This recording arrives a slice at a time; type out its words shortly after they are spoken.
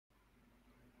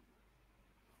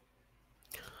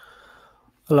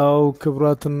ሄሎ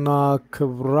ክብራትና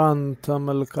ክብራን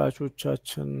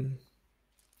ተመልካቾቻችን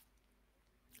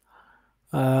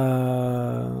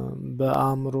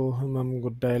በአእምሮ ህመም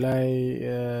ጉዳይ ላይ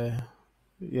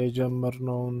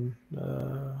የጀመርነውን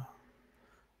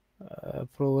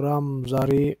ፕሮግራም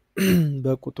ዛሬ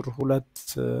በቁጥር 2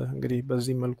 እንግዲህ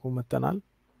በዚህ መልኩ መተናል።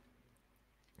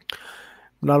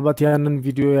 ምናልባት ያንን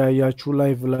ቪዲዮ ያያችሁ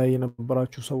ላይቭ ላይ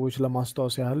የነበራችሁ ሰዎች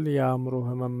ለማስታወስ ያህል የአእምሮ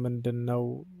ህመም ምንድነው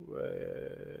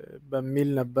በሚል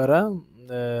ነበረ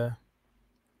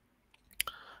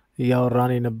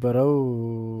ያወራን የነበረው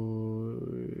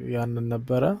ያንን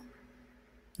ነበረ።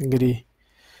 እንግዲህ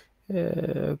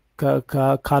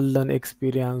ካለን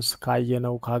ኤክስፒሪየንስ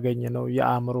ካየነው ካገኘነው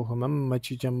የአእምሮ ህመም መቼ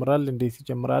ይጀምራል፣ እንዴት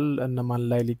ይጀምራል፣ እነማን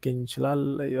ላይ ሊገኝ ይችላል፣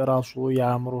 ራሱ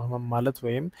የአእምሮ ህመም ማለት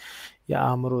ወይም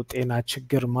የአእምሮ ጤና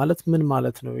ችግር ማለት ምን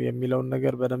ማለት ነው የሚለውን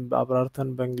ነገር በደንብ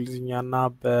አብራርተን በእንግሊዝኛና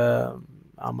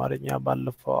በአማርኛ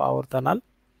ባለፈው አወርተናል።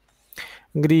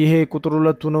 እንግዲህ ይሄ ቁጥር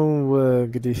 2 ነው።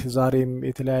 እንግዲህ ዛሬም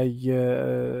የተለያየ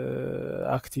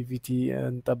አክቲቪቲ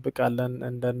እንጠብቃለን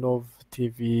እንደ ኖቭ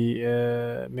ቲቪ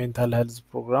ሜንታል ሄልዝ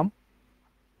ፕሮግራም።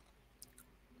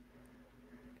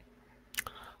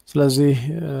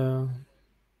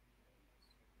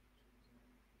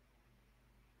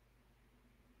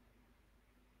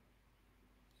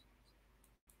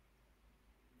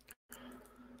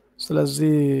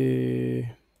 ስለዚህ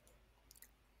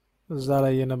እዛ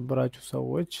ላይ የነበራችሁ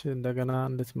ሰዎች እንደገና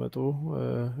እንድትመጡ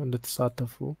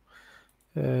እንድትሳተፉ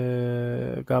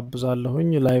ጋብዛለሁኝ።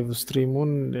 ላይቭ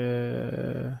ስትሪሙን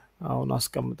አሁን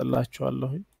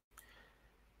አስቀምጥላችኋለሁኝ።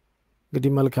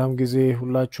 እንግዲህ መልካም ጊዜ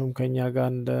ሁላችሁም ከኛ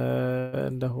ጋር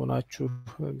እንደሆናችሁ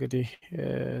እንግዲህ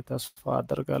ተስፋ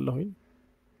አደርጋለሁኝ።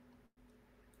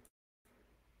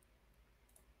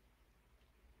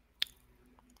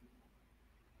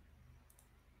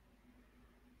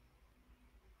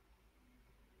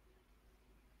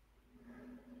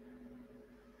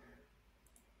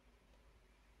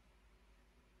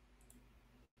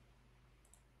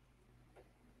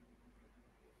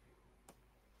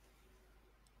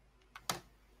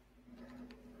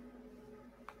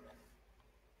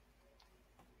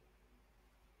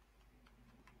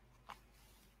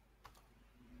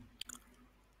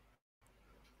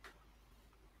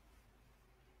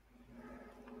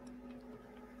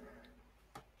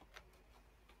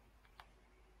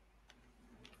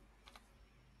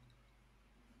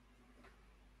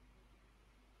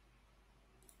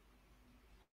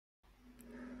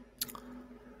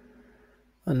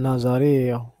 እና ዛሬ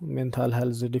ያው ሜንታል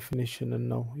ሄልዝ ዲፊኒሽን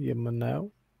ነው የምናየው።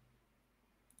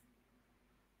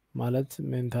 ማለት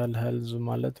ሜንታል ሄልዝ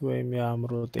ማለት ወይም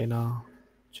የአእምሮ ጤና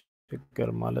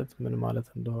ችግር ማለት ምን ማለት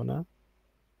እንደሆነ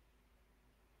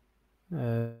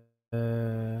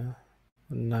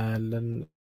እናያለን፣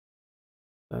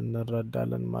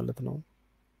 እንረዳለን ማለት ነው።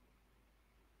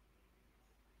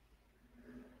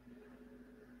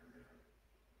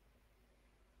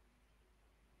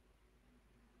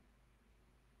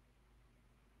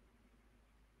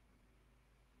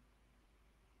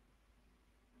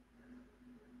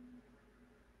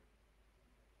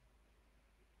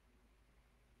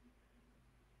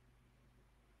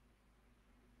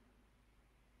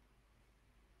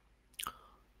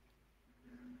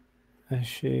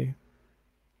 እሺ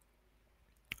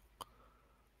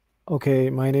Okay,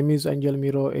 my name is Angel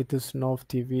Miro. It is Nov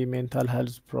TV mental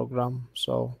health program.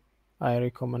 So I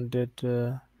recommended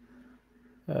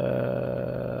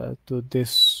to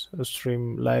this stream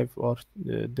live or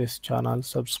this channel.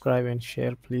 Subscribe and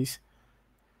share, please.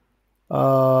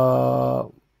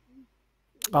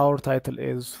 Our title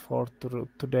is for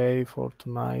today, for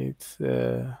tonight.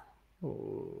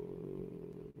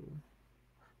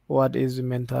 What is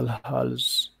mental health?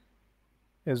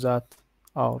 Is that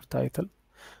our title?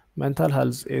 Mental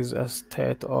health is a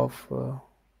state of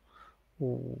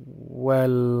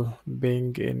well-being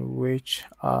in which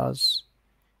as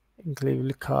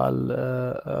individual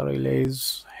relays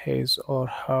his or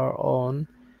her own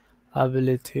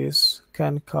abilities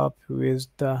can cope with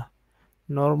the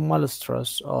normal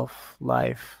stress of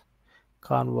life,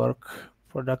 can work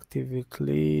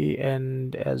productively,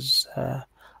 and is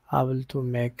able to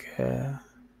make a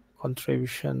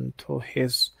contribution to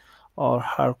his or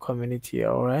her community.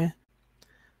 All right.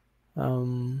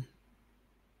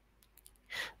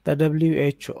 The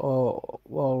WHO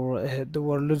or the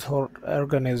World Health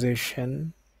Organization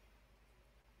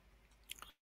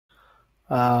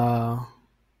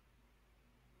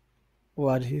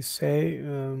what he say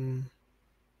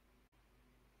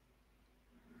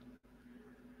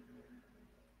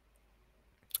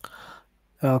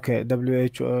okay,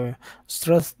 WHO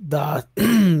stressed that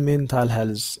mental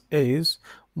health is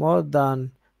more than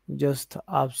just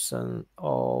absence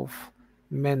of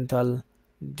mental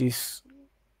dis-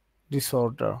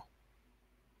 disorder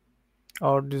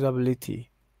or disability.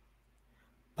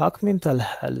 Pack mental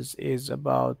health is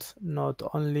about not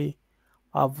only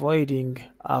avoiding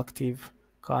active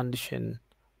condition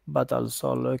but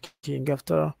also looking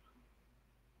after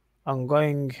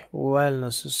ongoing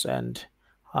wellness and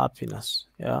happiness.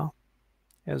 Yeah,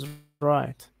 is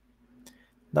right.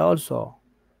 They also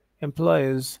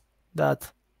employs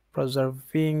that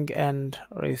preserving and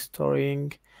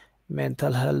restoring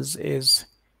mental health is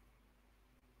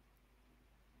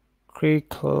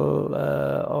critical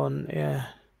on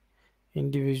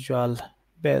individual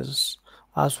basis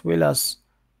as well as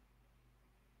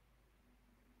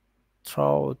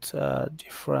throughout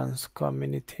different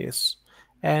communities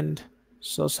and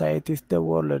societies the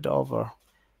world over.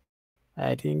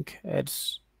 I think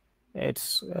it's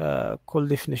cool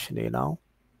definition, you know.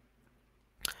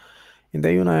 In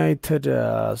the United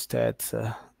States,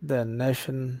 the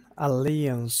Nation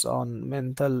Alliance on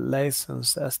Mental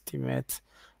License estimates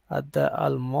that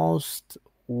almost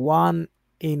 1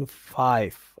 in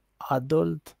 5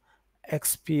 adults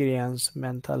experience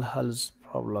mental health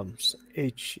problems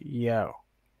each year.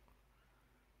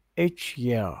 Each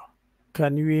year.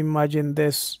 Can you imagine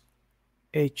this?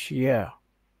 Each year.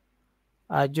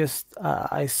 I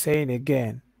say it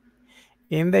again.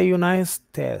 In the United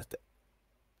States,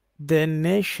 the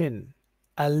Nation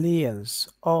Alliance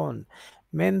on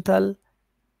Mental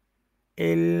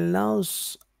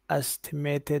Illness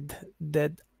estimated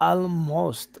that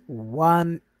almost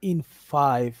 1 in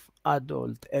 5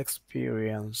 adults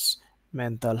experience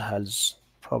mental health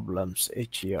problems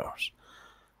each year.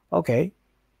 Okay,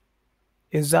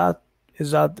 is that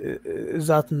is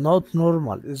that not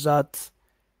normal? Is that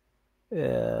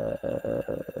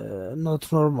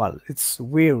not normal? It's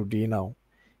weird, you know.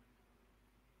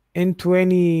 In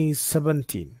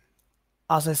 2017,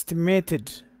 as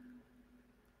estimated,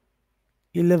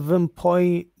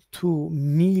 11.2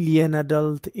 million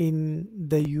adults in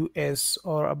the US,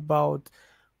 or about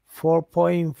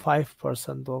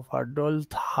 4.5% of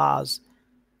adults, has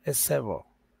a severe.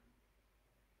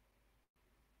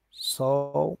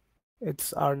 So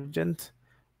it's urgent.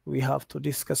 We have to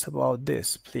discuss about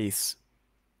this, please.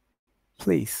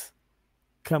 Please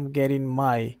come get in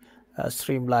my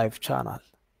stream live channel.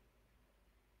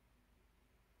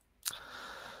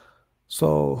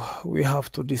 So we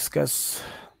have to discuss.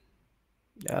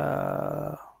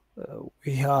 Uh,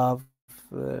 we have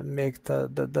make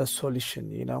the solution.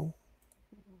 You know,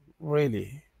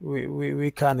 really,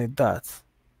 we can eat that.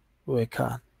 We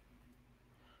can.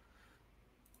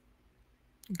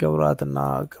 ክቡራትና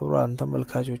ክቡራን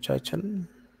ተመልካቾቻችን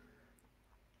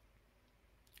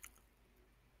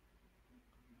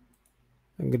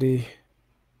እንግዲህ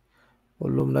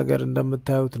ሁሉም ነገር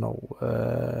እንደምታዩት ነው።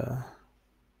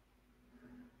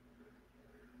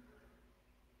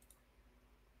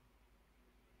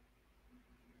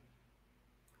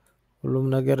 ሁሉም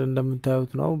ነገር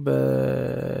እንደምታዩት ነው።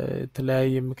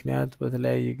 በተለያየ ምክንያት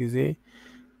በተለያየ ጊዜ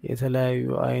የተለያዩ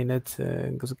አይነት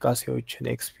እንቅስቃሴዎችን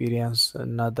ኤክስፒሪየንስ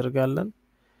እናደርጋለን።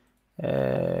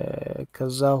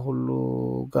 ከዛ ሁሉ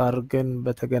ጋር ግን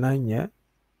በተገናኘ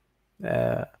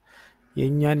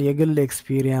የኛን የግል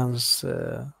ኤክስፒሪየንስ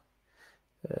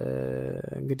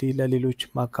እንግዲህ ለሌሎች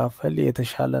ማካፈል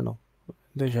የተሻለ ነው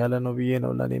ብዬ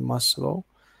ነው ለኔ የማስበው።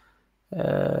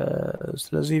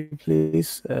 ስለዚህ ፕሊዝ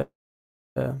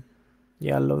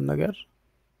ያለውን ነገር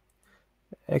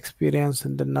ኤክስፒሪየንስ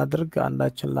እንድናደርግ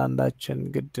አንዳችን ለአንዳችን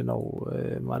ግድ ነው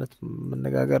ማለት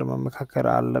መነጋገር መመካከር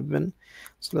አለብን።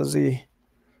 ስለዚህ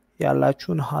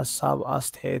ያላችሁን ሀሳብ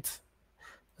አስተያየት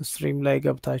ስትሪም ላይ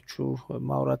ገብታችሁ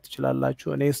ማውራት ትችላላችሁ።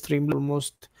 እኔ ስትሪም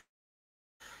ኦልሞስት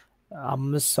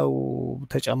 5 ሰው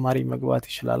ተጨማሪ መግባት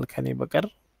ይችላል ከኔ በቀር።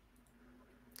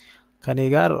 ከኔ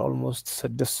ጋር ኦልሞስት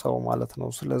 6 ሰው ማለት ነው።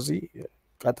 ስለዚህ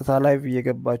ቀጥታ ላይቭ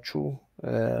እየገባችሁ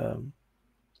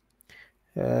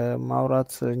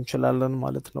ማውራት እንችላለን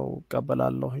ማለት ነው።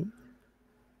 እቀበላለሁኝ።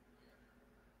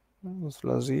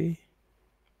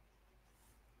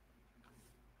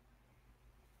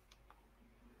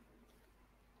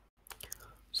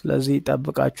 ስለዚህ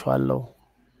እጠብቃችኋለሁ።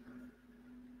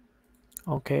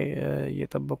 ኦኬ፣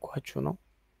 እየጠበቅኳችሁ ነው።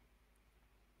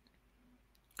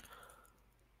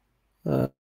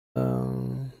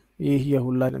 ይህ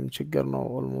የሁላችንም ችግር ነው።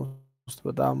 ኦልሞስት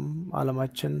በጣም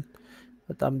አለማችን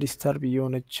በጣም ዲስተርብ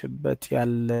እየሆነችበት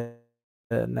ያለ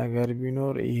ነገር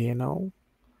ቢኖር ይሄ ነው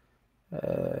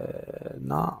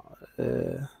እና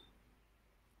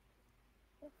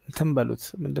እንትን በሉት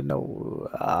ምንድነው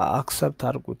አክሰፕት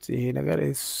አድርጉት። ይሄ ነገር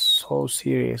ሶ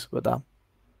ሲሪየስ፣ በጣም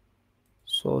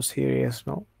ሶ ሲሪየስ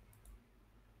ነው።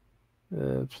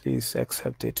 Please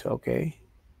accept it, okay?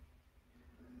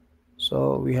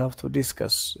 So we have to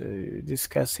discuss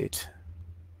it.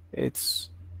 It's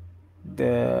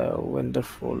the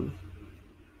wonderful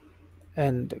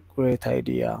and great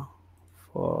idea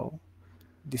for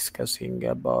discussing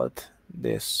about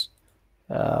this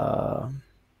uh,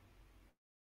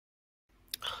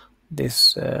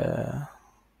 this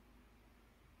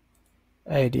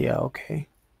idea, okay?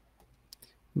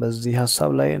 በዚህ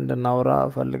ሀሳብ ላይ እንድናወራ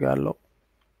እፈልጋለሁ።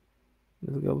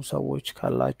 የምትገቡ ሰዎች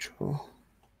ካላችሁ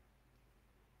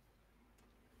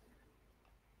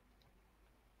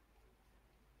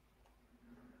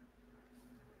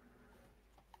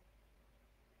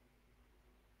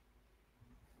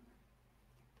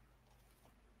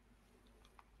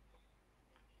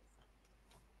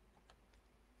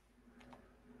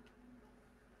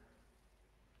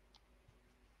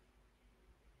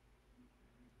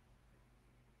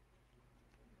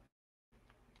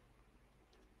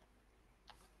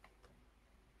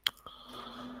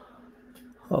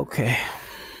okay.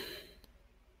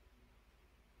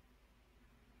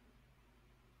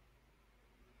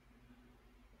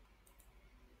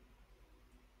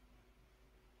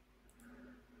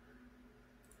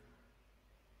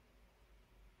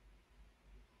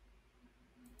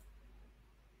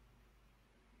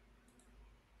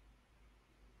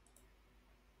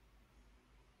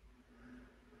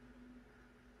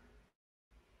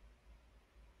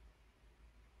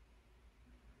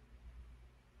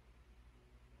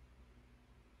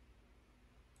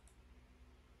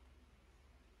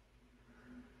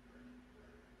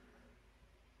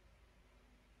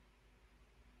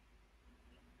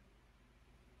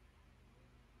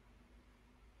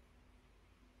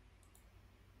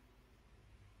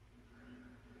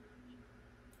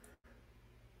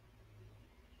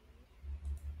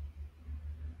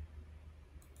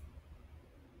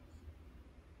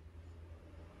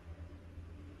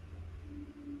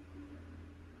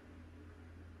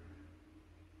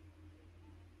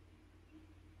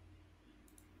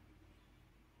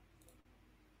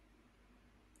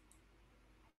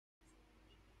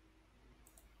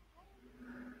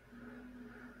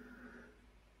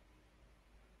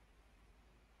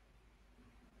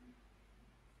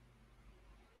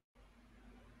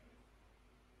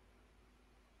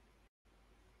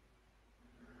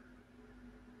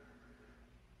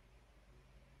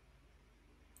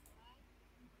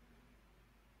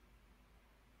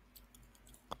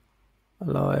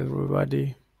 Hello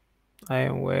everybody, I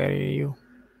am waiting you.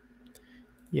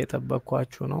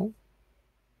 እየጠበቅኳችሁ ነው።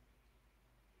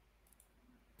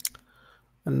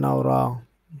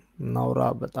 እናውራ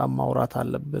በጣም ማውራት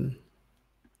አለብን።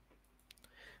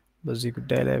 በዚህ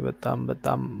ጉዳይ ላይ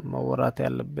በጣም መወራት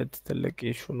ያለበት ትልቅ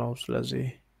ኢሹ ነው። ስለዚህ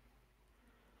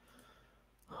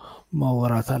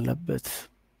ማወራት አለበት።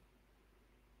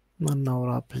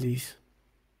 እናውራ ፕሊዝ።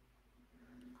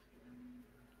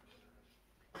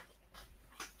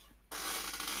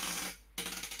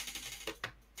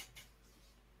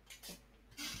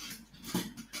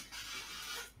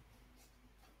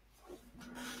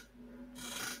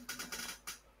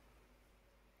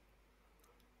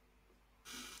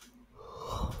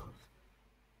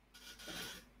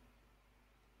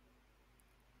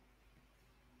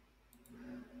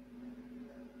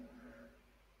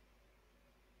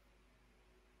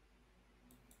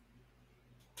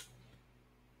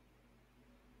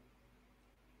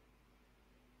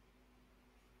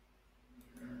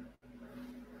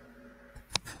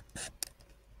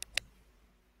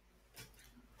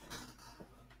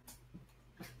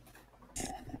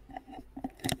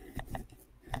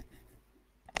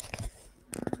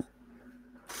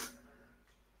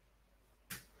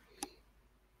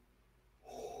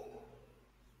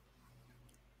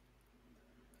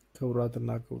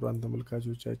 ክቡራትና ክቡራን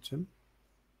ተመልካቾቻችን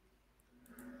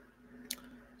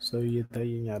ሰው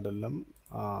እየታየኝ አይደለም።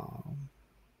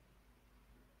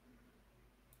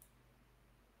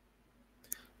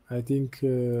 አይ ቲንክ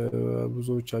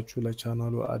ብዙዎቻችሁ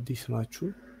ለቻናሉ አዲስ ናችሁ።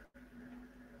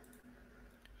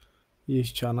 ይህ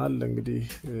ቻናል እንግዲህ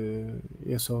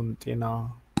የሰውን ጤና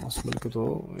አስመልክቶ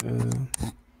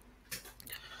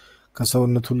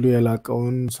ከሰውነት ሁሉ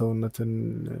የላቀውን ሰውነትን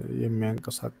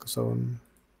የሚያንቀሳቅሰውን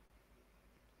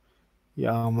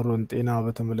የአእምሮን ጤና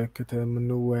በተመለከተ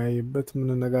የምንወያይበት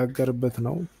የምንነጋገርበት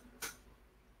ነው።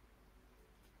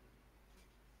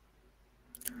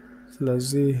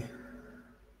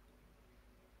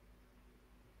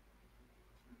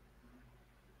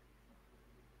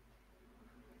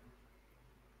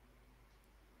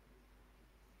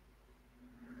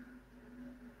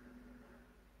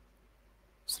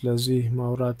 ስለዚህ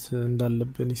ማውራት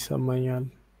እንዳለብን ይሰማኛል።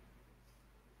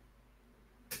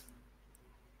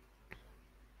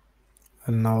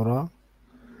 እናውራ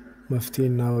መፍትሄ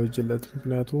እናበጅለት።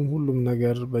 ምክንያቱም ሁሉም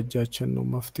ነገር በእጃችን ነው።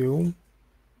 መፍትሄውም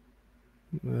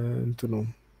እንትኑ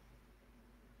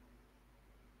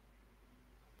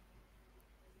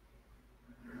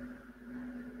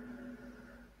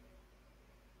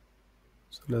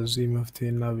ስለዚህ መፍትሄ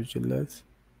እናበጅለት።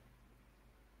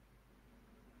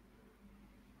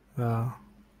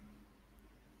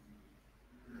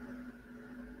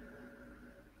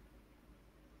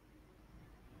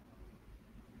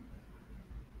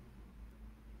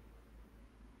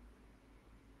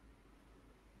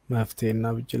 መፍትሄ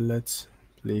እናበጅለት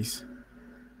ፕሊዝ።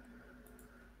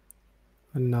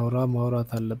 እናውራ፣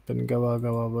 ማውራት አለብን። ገባ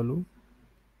ገባ በሉ።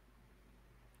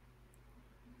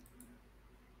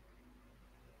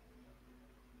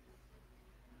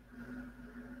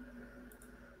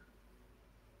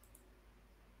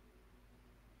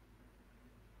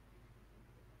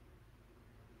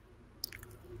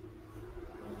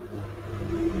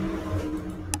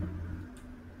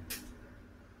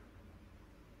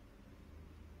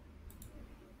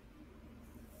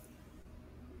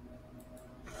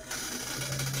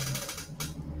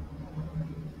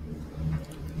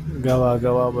 ገባ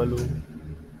ገባ በሉ።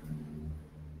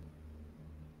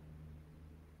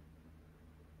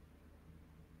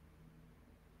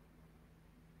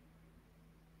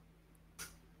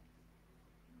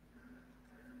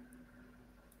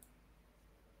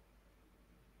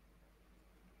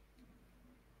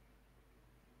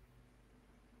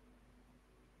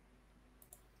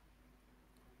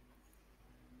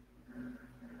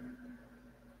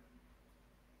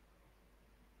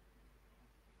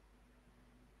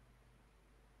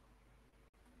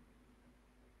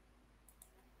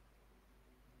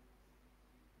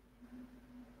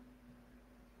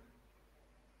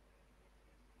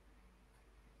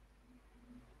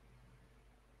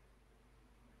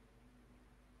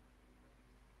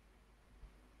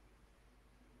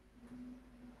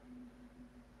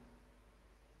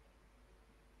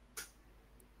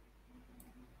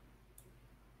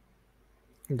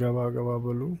 ገባ ገባ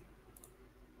በሉ።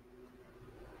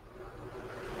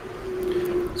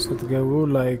 ስትገቡ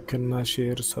ላይክ እና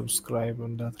ሼር ሰብስክራይብ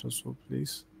እንዳትረሱ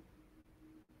ፕሊዝ።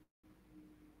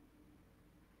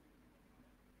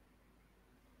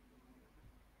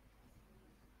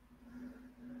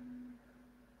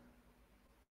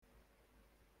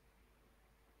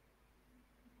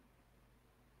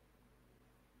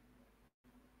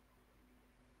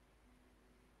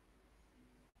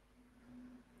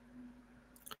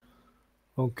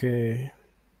 ኦኬ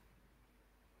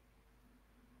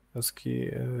እስኪ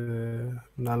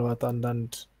ምናልባት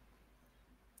አንዳንድ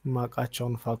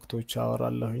ማቃቸውን ፋክቶች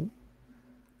አወራለሁኝ።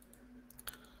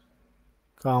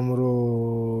 ከአእምሮ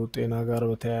ጤና ጋር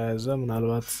በተያያዘ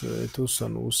ምናልባት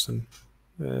የተወሰኑ ውስን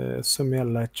ስም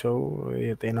ያላቸው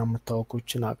የጤና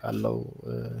መታወኮችን አውቃለሁ።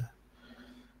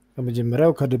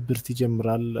 ከመጀመሪያው ከድብርት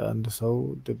ይጀምራል። አንድ ሰው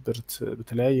ድብርት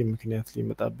በተለያየ ምክንያት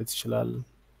ሊመጣበት ይችላል።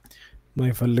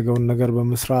 የማይፈልገውን ነገር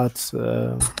በመስራት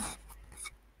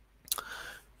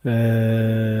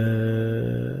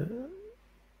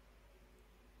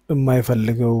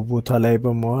የማይፈልገው ቦታ ላይ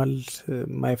በመዋል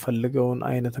የማይፈልገውን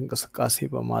አይነት እንቅስቃሴ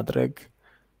በማድረግ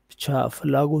ብቻ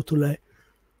ፍላጎቱ ላይ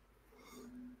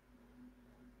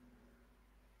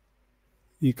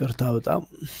ይቅርታ በጣም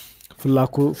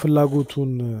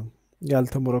ፍላጎቱን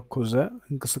ያልተመረኮዘ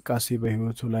እንቅስቃሴ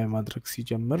በህይወቱ ላይ ማድረግ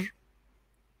ሲጀምር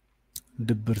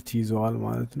ድብርት ይዘዋል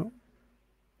ማለት ነው።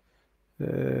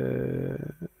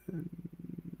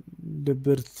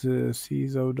 ድብርት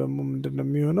ሲይዘው ደግሞ ምንድነው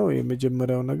የሚሆነው?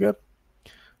 የመጀመሪያው ነገር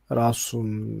ራሱን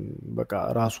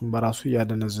በራሱ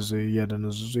እያደነዘዘ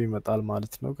ይመጣል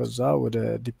ማለት ነው። ከዛ ወደ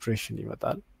ዲፕሬሽን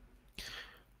ይመጣል።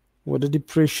 ወደ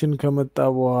ዲፕሬሽን ከመጣ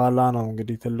በኋላ ነው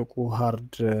እንግዲህ ትልቁ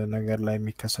ሃርድ ነገር ላይ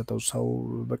የሚከሰተው። ሰው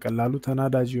በቀላሉ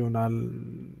ተናዳጅ ይሆናል።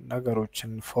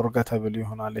 ነገሮችን ፎርገተብል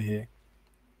ይሆናል። ይሄ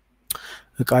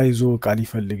እቃ ይዞ እቃ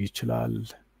ሊፈልግ ይችላል።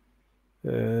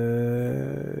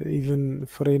 ኢቭን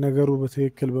ፍሬ ነገሩ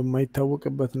በትክክል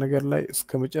በማይታወቅበት ነገር ላይ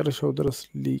እስከ መጨረሻው ድረስ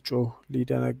ሊጮህ፣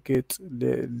 ሊደነግጥ፣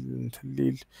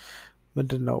 ሊል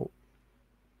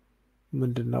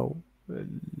ምንድነው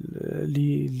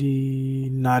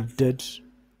ሊናደድ፣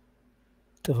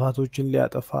 ጥፋቶችን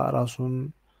ሊያጠፋ፣ ራሱን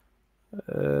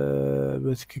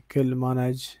በትክክል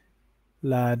ማናጅ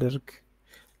ላያደርግ፣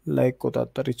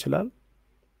 ላይቆጣጠር ይችላል።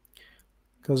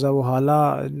 ከዛ በኋላ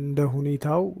እንደ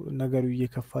ሁኔታው ነገሩ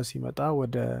እየከፋ ሲመጣ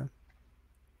ወደ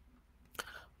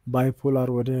ባይፖላር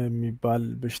ወደሚባል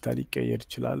በሽታ ሊቀየር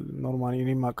ይችላል። ኖርማሊ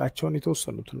እኔ የማውቃቸውን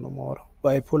የተወሰኑትን ነው የማወራው።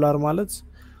 ባይፖላር ማለት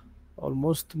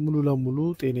ኦልሞስት ሙሉ ለሙሉ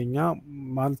ጤነኛ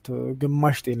ማለት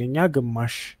ግማሽ ጤነኛ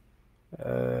ግማሽ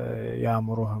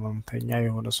የአእምሮ ህመምተኛ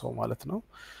የሆነ ሰው ማለት ነው።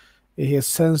 ይሄ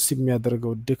ሴንስ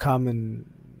የሚያደርገው ድካምን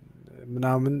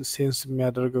ምናምን ሴንስ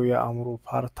የሚያደርገው የአእምሮ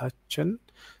ፓርታችን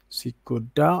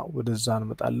ሲጎዳ ወደዛ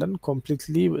እንመጣለን።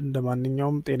 ኮምፕሊትሊ እንደ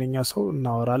ማንኛውም ጤነኛ ሰው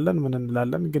እናወራለን፣ ምን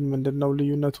እንላለን። ግን ምንድነው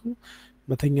ልዩነቱ?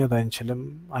 መተኛት አንችልም፣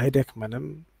 አይደክመንም፣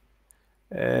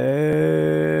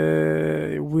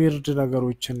 ዊርድ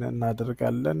ነገሮችን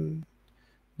እናደርጋለን።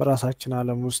 በራሳችን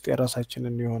ዓለም ውስጥ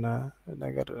የራሳችንን የሆነ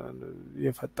ነገር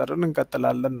የፈጠርን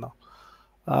እንቀጥላለን ነው።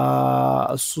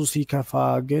 እሱ ሲከፋ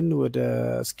ግን ወደ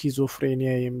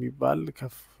ስኪዞፍሬኒያ የሚባል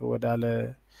ከፍ ወዳለ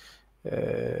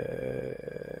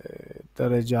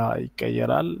ደረጃ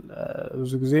ይቀየራል።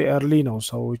 ብዙ ጊዜ ኤርሊ ነው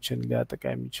ሰዎችን ሊያጠቃ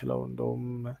የሚችለው። እንደውም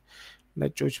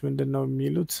ነጮች ምንድነው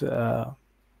የሚሉት?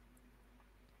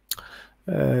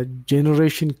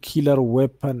 ጄኔሬሽን ኪለር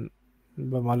ዌፐን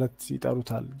በማለት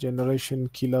ይጠሩታል። ጄኔሬሽን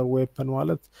ኪለር ዌፐን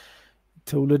ማለት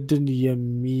ትውልድን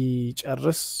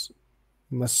የሚጨርስ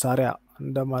መሳሪያ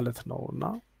እንደማለት ነው። እና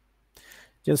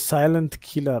ሳይለንት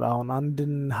ኪለር አሁን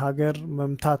አንድን ሀገር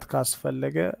መምታት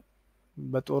ካስፈለገ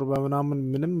በጦር በምናምን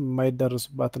ምንም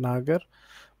የማይደርስባትን ሀገር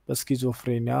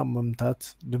በስኪዞፍሬኒያ መምታት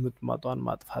ድምጥማጧን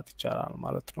ማጥፋት ይቻላል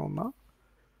ማለት ነውና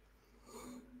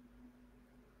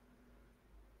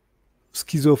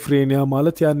ስኪዞፍሬኒያ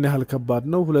ማለት ያን ያህል ከባድ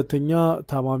ነው። ሁለተኛ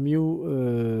ታማሚው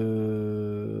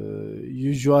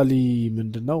ዩዥዋሊ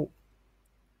ምንድነው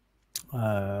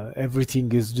ኤቭሪቲንግ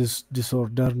ኢዝ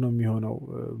ዲስኦርደር ነው የሚሆነው።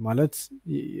 ማለት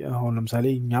አሁን ለምሳሌ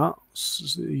እኛ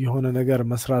የሆነ ነገር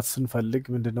መስራት ስንፈልግ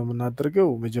ምንድነው የምናደርገው?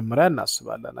 መጀመሪያ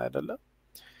እናስባለን አይደለም?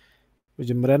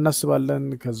 መጀመሪያ እናስባለን።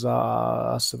 ከዛ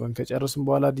አስበን ከጨረስን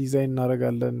በኋላ ዲዛይን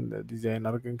እናደርጋለን። ዲዛይን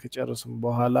አድርገን ከጨረስን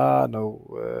በኋላ ነው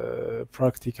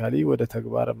ፕራክቲካሊ ወደ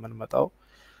ተግባር የምንመጣው።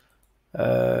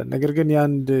 ነገር ግን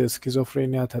የአንድ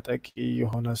ስኪዞፍሬኒያ ተጠቂ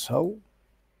የሆነ ሰው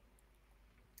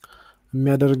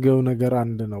የሚያደርገው ነገር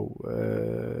አንድ ነው።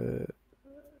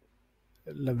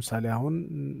 ለምሳሌ አሁን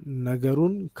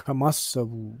ነገሩን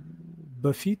ከማሰቡ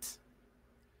በፊት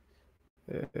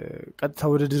ቀጥታ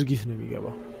ወደ ድርጊት ነው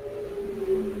የሚገባው።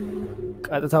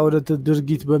 ቀጥታ ወደ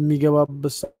ድርጊት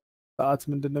በሚገባበት ሰዓት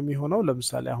ምንድነው የሚሆነው?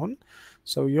 ለምሳሌ አሁን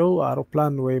ሰውየው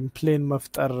አውሮፕላን ወይም ፕሌን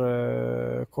መፍጠር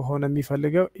ከሆነ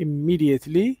የሚፈልገው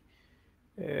ኢሚዲየትሊ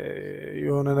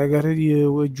የሆነ ነገር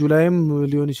እጁ ላይም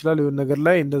ሊሆን ይችላል፣ የሆነ ነገር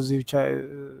ላይ እንደዚህ ብቻ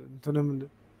እንትንም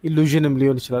ኢሉዥንም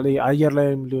ሊሆን ይችላል፣ አየር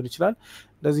ላይም ሊሆን ይችላል።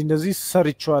 እንደዚህ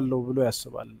ሰርቼዋለሁ ብሎ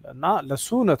ያስባል እና ለሱ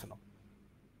እውነት ነው።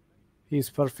 ሂስ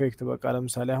ፐርፌክት። በቃ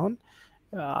ለምሳሌ አሁን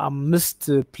 5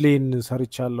 ፕሌን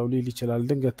ሰርቻለሁ ሊል ይችላል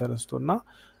ድንገት ተነስቶና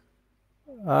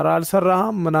ኧረ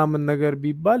አልሰራህም ምናምን ነገር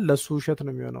ቢባል ለሱ ውሸት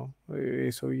ነው የሚሆነው።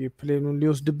 ሰውዬ ፕሌኑን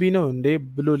ሊወስድብኝ ነው እንዴ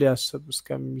ብሎ ሊያስብ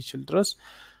እስከሚችል ድረስ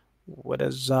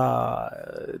ወደዛ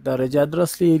ደረጃ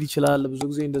ድረስ ሊሄድ ይችላል። ብዙ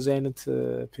ጊዜ እንደዚህ አይነት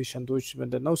ፔሸንቶች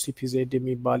ምንድነው ሲፒዜድ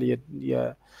የሚባል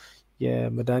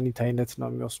የመድኃኒት አይነት ነው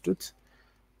የሚወስዱት።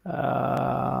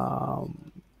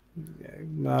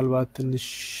 ምናልባት ትንሽ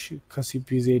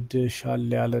ከሲፒዜድ ሻል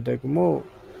ያለ ደግሞ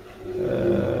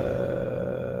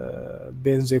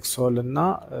ቤንዜክሶል እና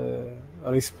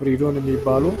ሪስፕሪዶን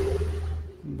የሚባሉ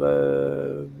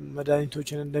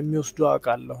መድኃኒቶችን እንደሚወስዱ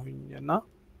አውቃለሁኝ። እና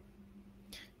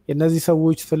የነዚህ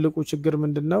ሰዎች ትልቁ ችግር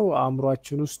ምንድነው?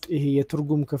 አእምሯችን ውስጥ ይሄ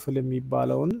የትርጉም ክፍል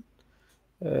የሚባለውን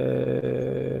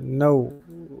ነው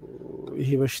ይሄ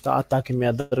በሽታ አታክ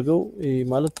የሚያደርገው።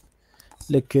 ማለት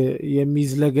ልክ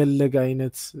የሚዝለገለግ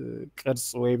አይነት ቅርጽ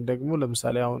ወይም ደግሞ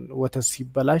ለምሳሌ አሁን ወተት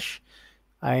ሲበላሽ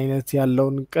አይነት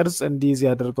ያለውን ቅርጽ እንዲይዝ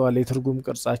ያደርገዋል የትርጉም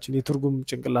ቅርጻችን፣ የትርጉም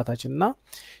ጭንቅላታችን። እና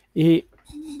ይሄ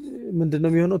ምንድነው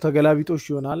የሚሆነው? ተገላቢጦሽ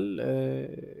ይሆናል።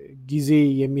 ጊዜ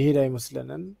የሚሄድ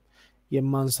አይመስለንም።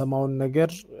 የማንሰማውን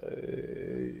ነገር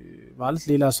ማለት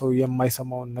ሌላ ሰው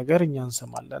የማይሰማውን ነገር እኛ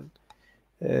እንሰማለን።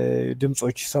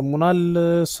 ድምጾች ይሰሙናል፣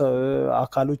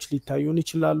 አካሎች ሊታዩን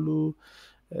ይችላሉ፣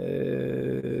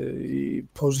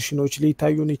 ፖዚሽኖች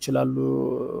ሊታዩን ይችላሉ።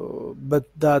 but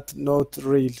that not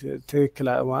real ትክክል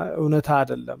እውነታ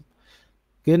አይደለም።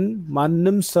 ግን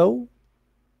ማንም ሰው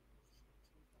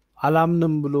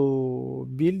አላምንም ብሎ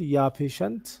ቢል ያ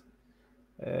ፔሸንት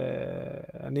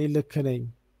እኔ ልክ ነኝ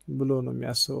ብሎ ነው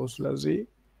የሚያስበው። ስለዚህ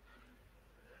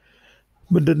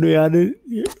ምንድነው ያን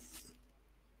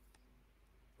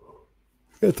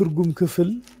የትርጉም ክፍል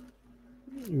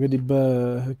እንግዲህ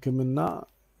በሕክምና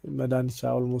መድኃኒት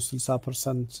ኦልሞስት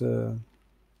 60%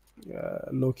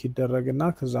 ሎክ ይደረግና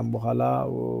ከዛም በኋላ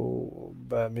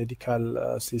በሜዲካል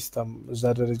ሲስተም እዛ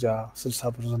ደረጃ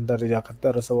 60% ደረጃ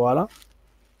ከደረሰ በኋላ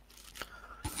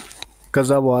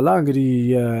ከዛ በኋላ እንግዲህ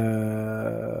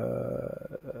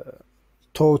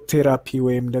ቶት ቴራፒ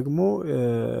ወይም ደግሞ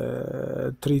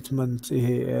ትሪትመንት ይሄ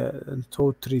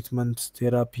ቶት ትሪትመንት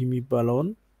ቴራፒ የሚባለውን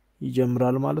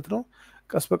ይጀምራል ማለት ነው።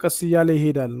 ቀስ በቀስ እያለ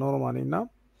ይሄዳል ኖርማሊ እና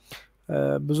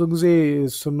ብዙ ጊዜ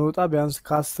ስንወጣ ቢያንስ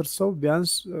ከ10 ሰው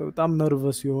ቢያንስ በጣም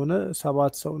ነርቨስ የሆነ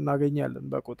 7 ሰው እናገኛለን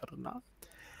በቁጥርና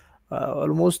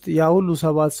ኦልሞስት ያ ሁሉ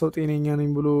 7 ሰው ጤነኛ ነኝ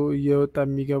ብሎ እየወጣ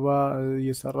የሚገባ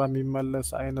እየሰራ የሚመለስ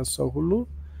አይነት ሰው ሁሉ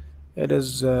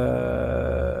ደዝ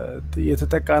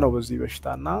የተጠቃ ነው በዚህ በሽታ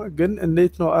እና ግን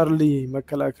እንዴት ነው አርሊ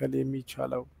መከላከል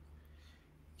የሚቻለው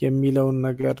የሚለውን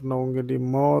ነገር ነው እንግዲህ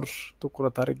ሞር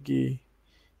ትኩረት አድርጌ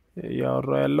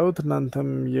ያወራ ያለሁት። እናንተም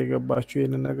እየገባችሁ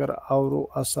ይህንን ነገር አውሩ፣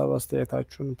 ሀሳብ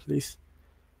አስተያየታችሁን ፕሊስ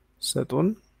ሰጡን።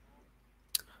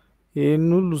 ይህን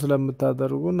ሁሉ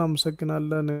ስለምታደርጉ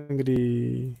እናመሰግናለን።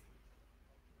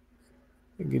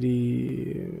 እንግዲህ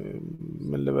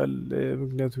ምን ልበል፣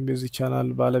 ምክንያቱም የዚህ ቻናል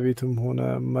ባለቤትም ሆነ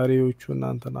መሪዎቹ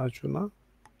እናንተ ናችሁና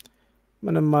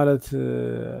ምንም ማለት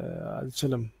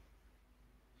አልችልም።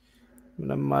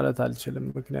 ምንም ማለት አልችልም።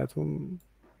 ምክንያቱም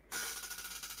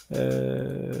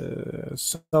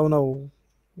ሰው ነው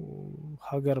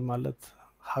ሀገር ማለት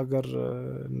ሀገር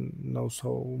ነው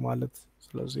ሰው ማለት።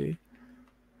 ስለዚህ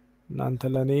እናንተ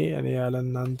ለኔ እኔ ያለ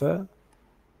እናንተ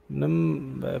ምንም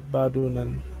ባዶ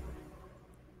ነን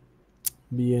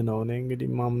ብዬ ነው እኔ እንግዲህ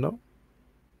ማምነው።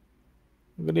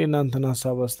 እንግዲህ እናንተን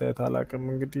ሀሳብ አስተያየት አላቅም።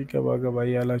 እንግዲህ ገባ ገባ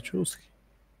እያላችሁ እስኪ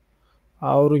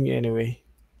አውሩኝ። ኤኒዌይ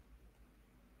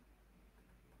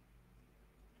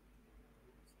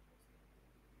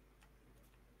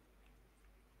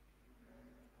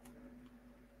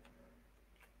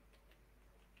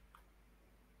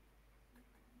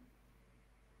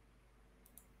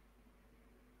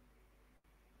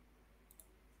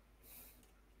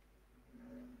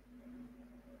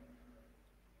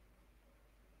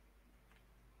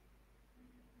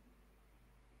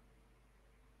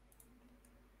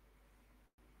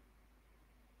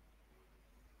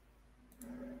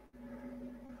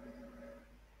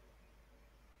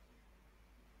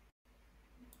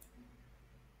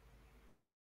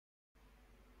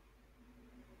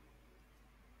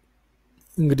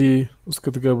እንግዲህ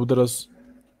እስክትገቡ ድረስ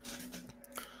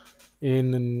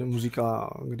ይህንን ሙዚቃ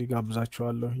እንግዲህ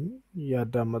ጋብዛችኋለሁኝ።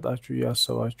 እያዳመጣችሁ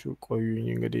እያሰባችሁ ቆዩኝ።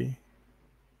 እንግዲህ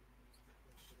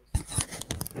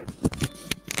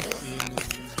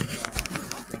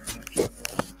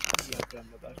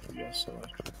እያዳመጣችሁ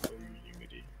እያሰባችሁ ቆዩኝ።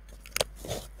 እንግዲህ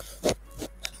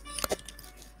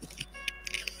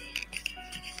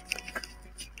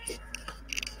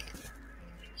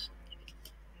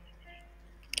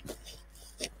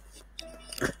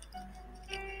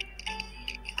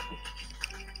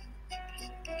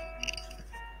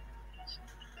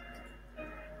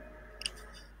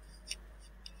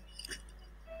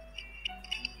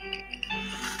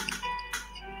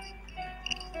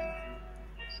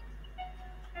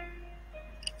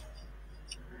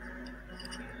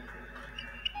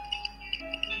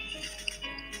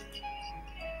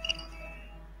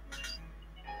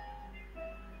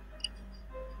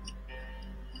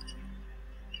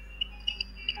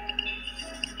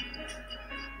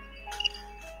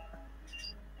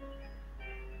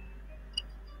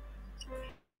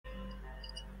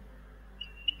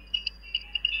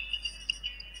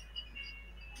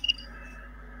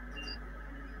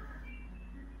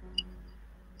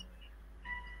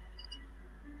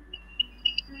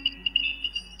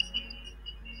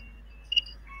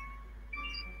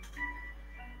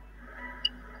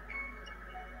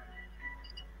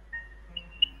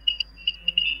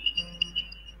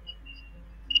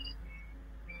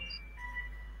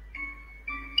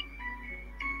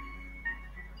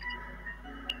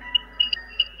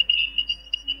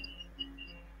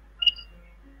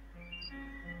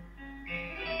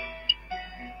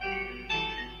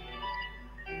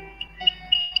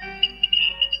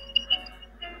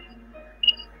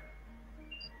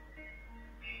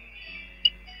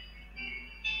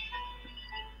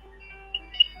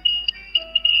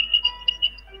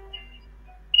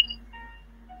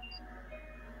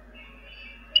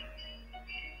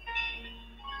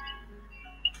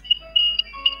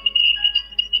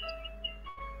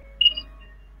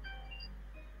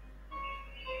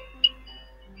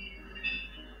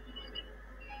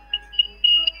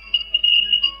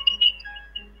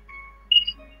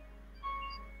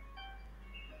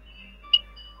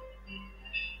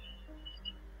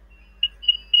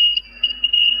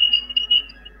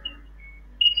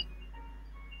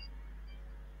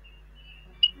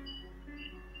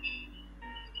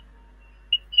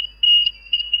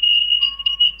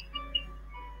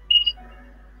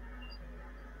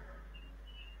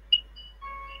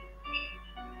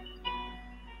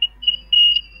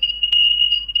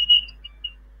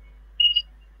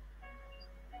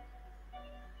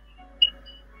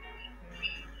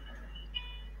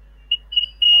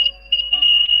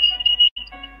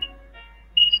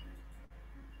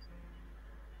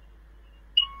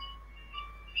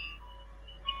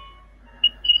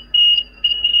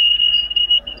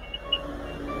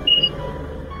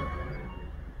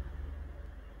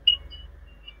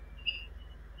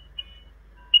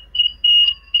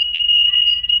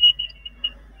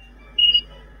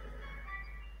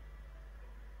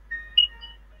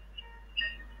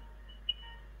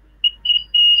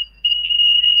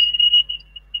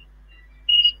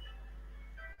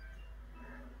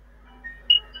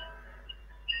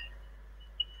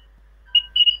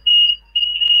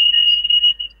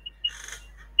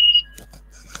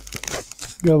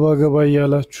ገባ ገባ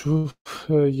እያላችሁ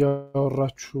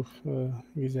እያወራችሁ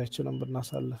ጊዜያችንን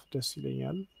ብናሳልፍ ደስ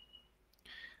ይለኛል።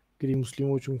 እንግዲህ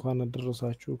ሙስሊሞች እንኳን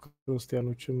አደረሳችሁ፣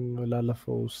 ክርስቲያኖችም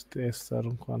ላለፈው ውስጥ ኤስተር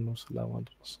እንኳን ነው ሰላም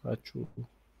አደረሳችሁ።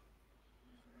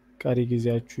 ቀሪ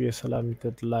ጊዜያችሁ የሰላም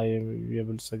የተድላ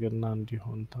የብልጽግና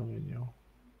እንዲሆን ተመኘው።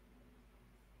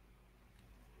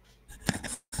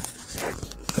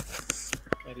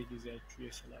 ቀሪ ጊዜያችሁ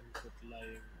የሰላም የተድላ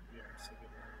የብልጽግና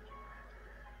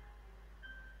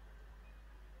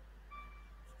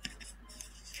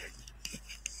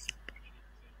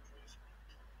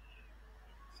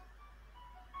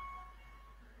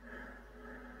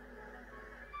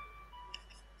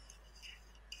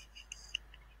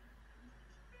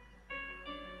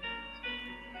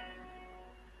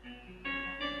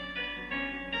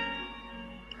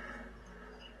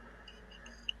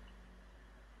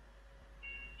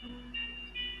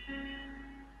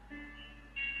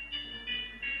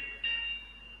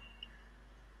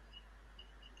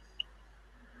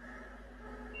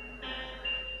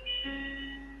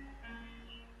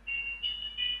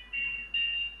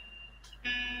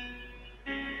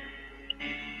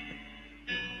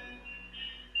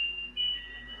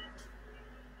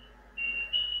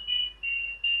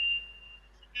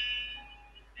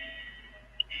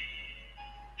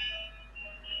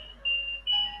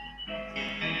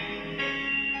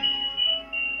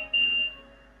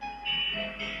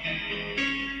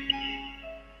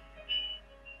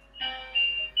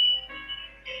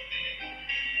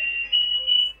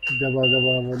ገባ ገባ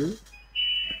በሉ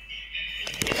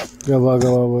ገባ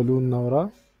ገባ በሉ እናውራ።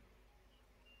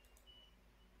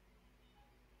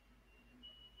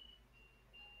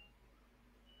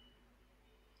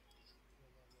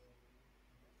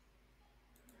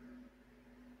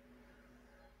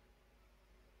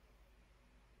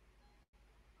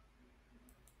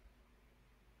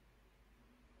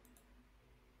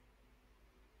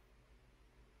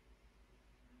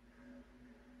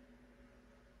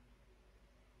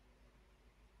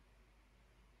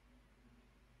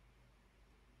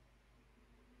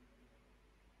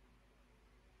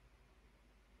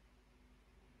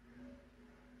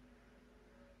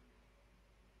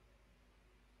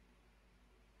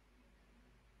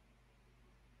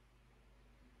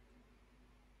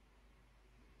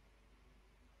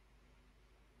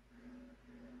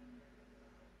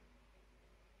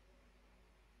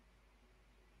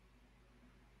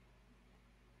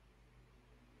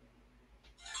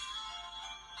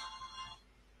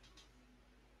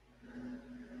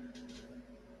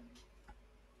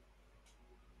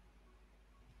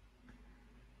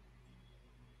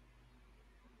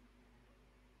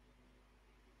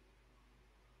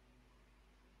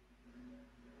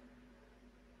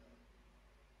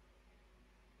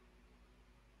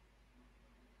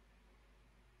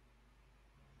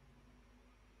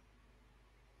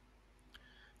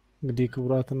 እንግዲህ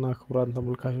ክቡራትና ክቡራን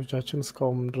ተመልካቾቻችን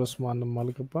እስካሁን ድረስ ማንም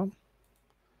አልገባም።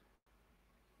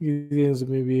 ጊዜን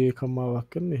ዝም ብዬ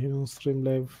ከማባክን ይሄንን ስትሪም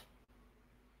ላይቭ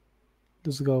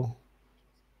ልዝጋው።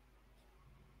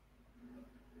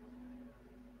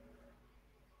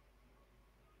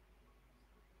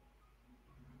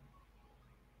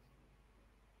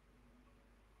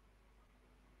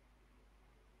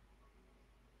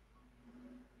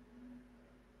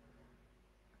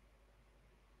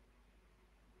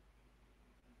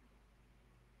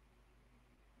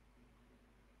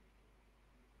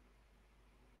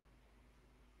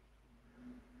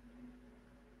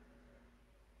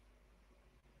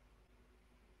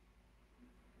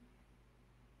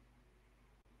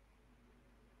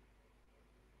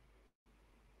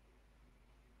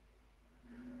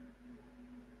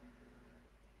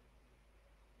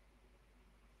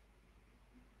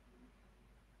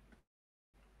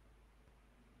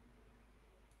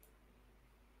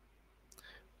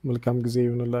 መልካም ጊዜ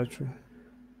ይሁንላችሁ።